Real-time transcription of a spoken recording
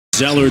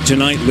Zeller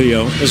tonight,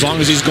 Leo. As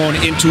long as he's going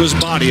into his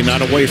body and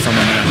not away from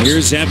him.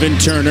 Here's Evan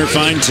Turner,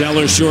 finds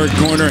Zeller, short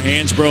corner.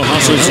 Hansbrough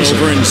hustles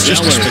over, and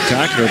just Zeller. a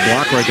spectacular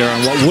block right there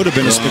on what would have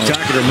been a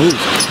spectacular move.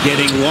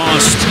 Getting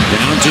lost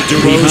down to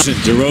DeRozan.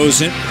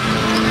 DeRozan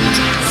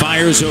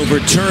fires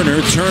over Turner.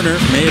 Turner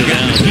may have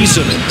gotten a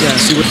piece of it. Yeah,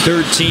 see what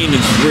 13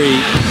 and 3.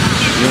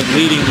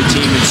 Leading the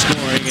team in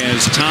scoring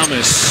as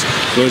Thomas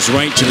goes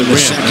right to the rim.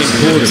 Second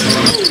quarter.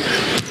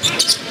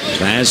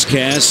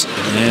 Vasquez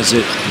has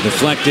it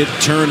deflected,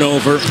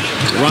 turnover,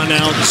 run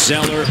out,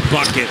 Zeller,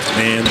 bucket.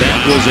 And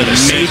that was a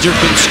major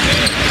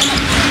concern.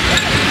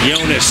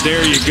 Jonas,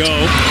 there you go,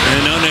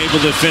 and unable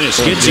to finish.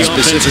 Gets the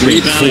offensive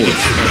rebound.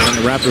 And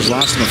the Raptors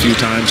lost him a few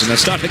times, and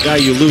that's not the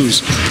guy you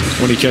lose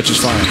when he catches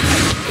fire.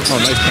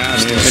 Oh, nice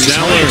pass. And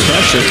Zeller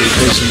pressure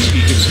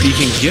because he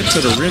can get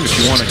to the rim if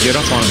you want to get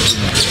up on him.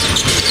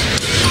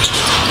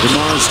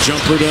 DeMar's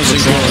jumper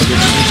doesn't go.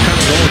 It's kind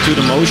of going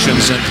through the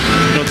motions. And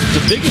you know,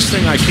 the biggest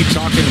thing I keep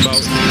talking about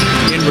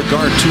in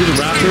regard to the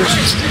Raptors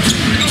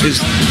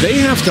is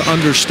they have to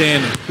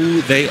understand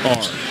who they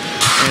are.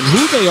 And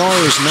who they are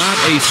is not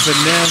a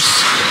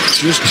finesse,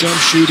 just jump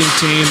shooting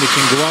team that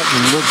can go out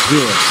and look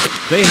good.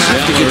 They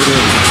have to get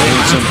good.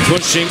 Some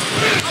pushing,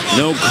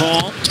 no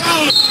call.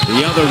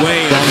 The other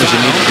way. As long as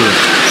you need to do it.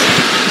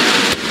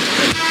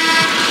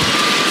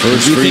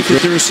 First, do you think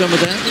that there is some of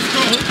that?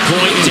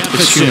 Point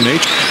deficit. It's human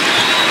nature.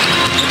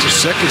 It's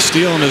a second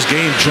steal in his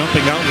game,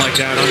 jumping out like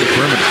that on the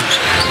perimeter.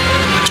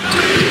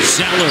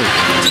 Zeller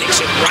takes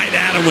it right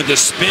at him with the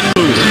spin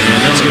move. And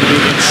that's going to be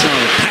against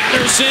Charlotte.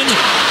 Patterson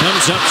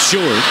comes up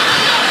short.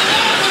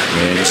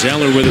 And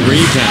Zeller with a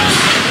rebound.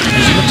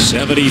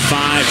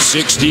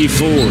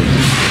 75-64.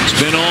 It's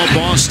been all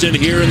Boston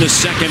here in the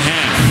second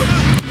half.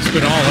 It's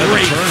been all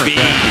great feed.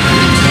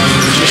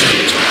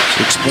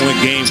 6-point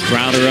game.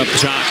 Crowder up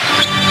top.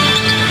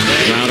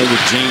 Crowder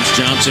with James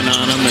Johnson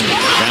on him, and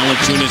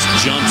Valanciunas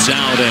jumps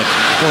out at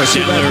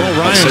Zeller. Well,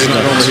 Ryan's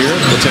not over here.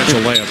 Potential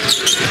layup.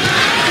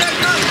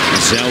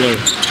 Zeller.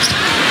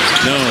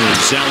 No,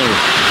 Zeller.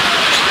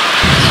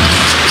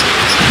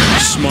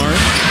 Smart.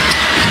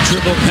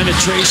 Triple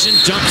penetration,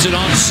 dumps it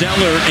off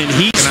Zeller, and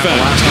he's fouled.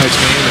 Last night's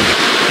game,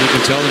 and you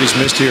can tell that he's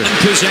missed here.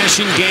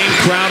 Possession game,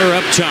 Crowder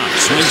up top.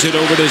 Swings it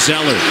over to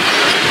Zeller.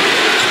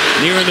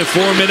 Nearing the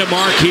 4-minute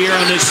mark here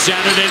on this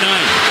Saturday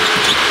night.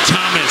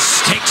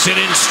 Thomas takes it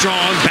in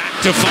strong, back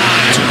to 5.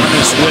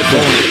 Thomas with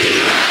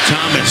it.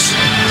 Thomas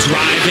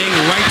driving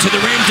right to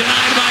the rim,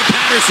 denied by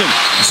Patterson.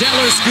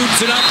 Zeller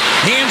scoops it up.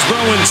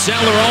 Hansbrough and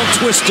Zeller all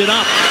twisted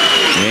up.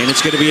 And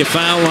it's going to be a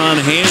foul on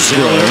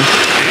Hansbrough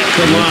at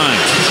the line.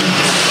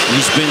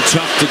 He's been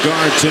tough to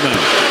guard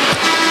tonight.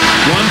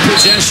 One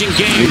possession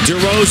game,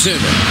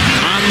 DeRozan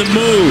on the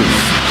move.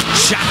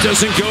 Shot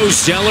doesn't go,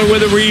 Zeller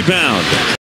with a rebound.